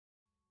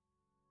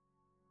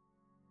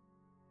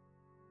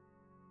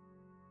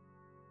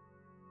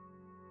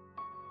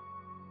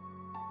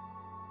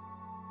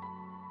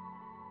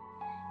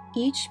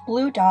Each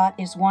blue dot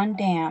is one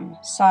dam,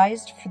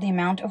 sized for the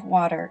amount of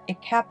water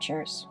it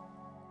captures.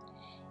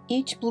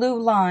 Each blue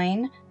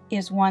line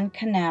is one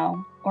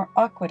canal or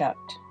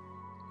aqueduct.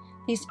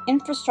 These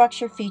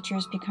infrastructure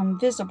features become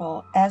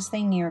visible as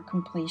they near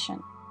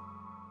completion.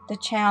 The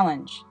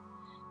challenge: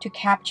 to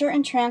capture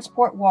and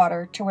transport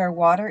water to where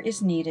water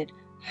is needed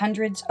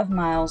hundreds of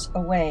miles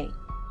away,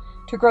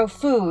 to grow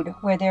food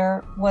where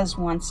there was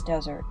once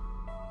desert.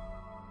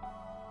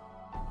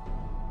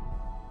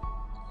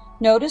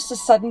 Notice the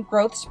sudden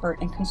growth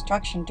spurt in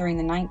construction during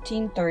the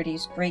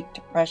 1930s Great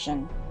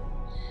Depression,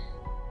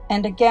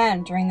 and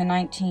again during the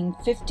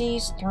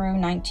 1950s through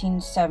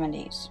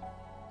 1970s.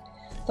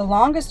 The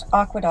longest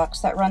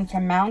aqueducts that run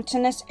from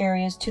mountainous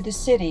areas to the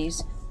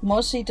cities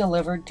mostly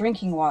delivered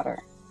drinking water.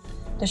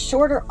 The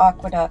shorter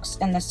aqueducts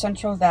in the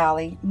Central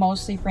Valley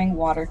mostly bring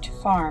water to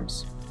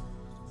farms.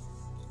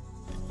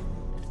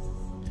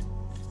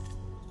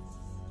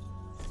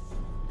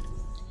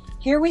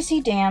 Here we see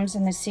dams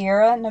in the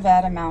Sierra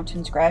Nevada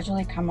mountains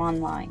gradually come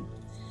online.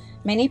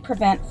 Many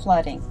prevent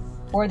flooding,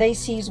 or they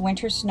seize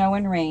winter snow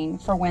and rain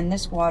for when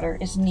this water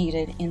is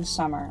needed in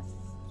summer.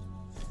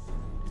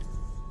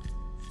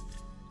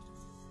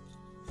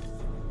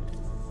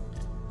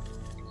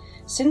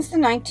 Since the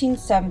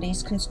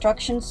 1970s,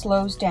 construction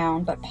slows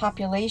down, but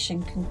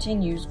population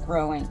continues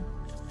growing.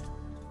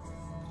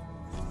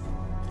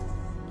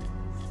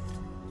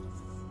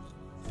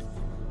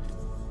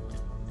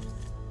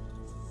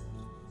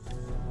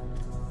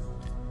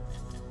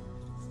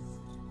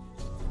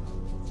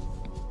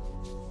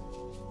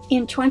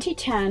 In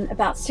 2010,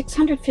 about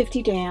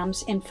 650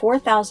 dams and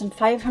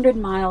 4,500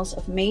 miles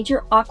of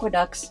major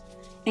aqueducts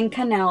and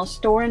canals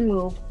store and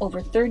move over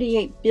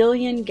 38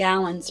 billion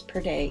gallons per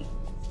day.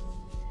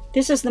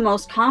 This is the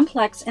most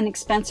complex and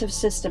expensive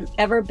system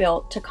ever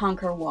built to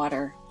conquer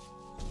water.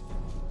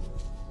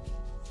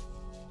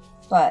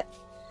 But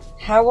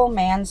how will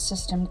man's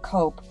system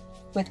cope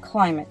with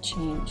climate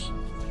change?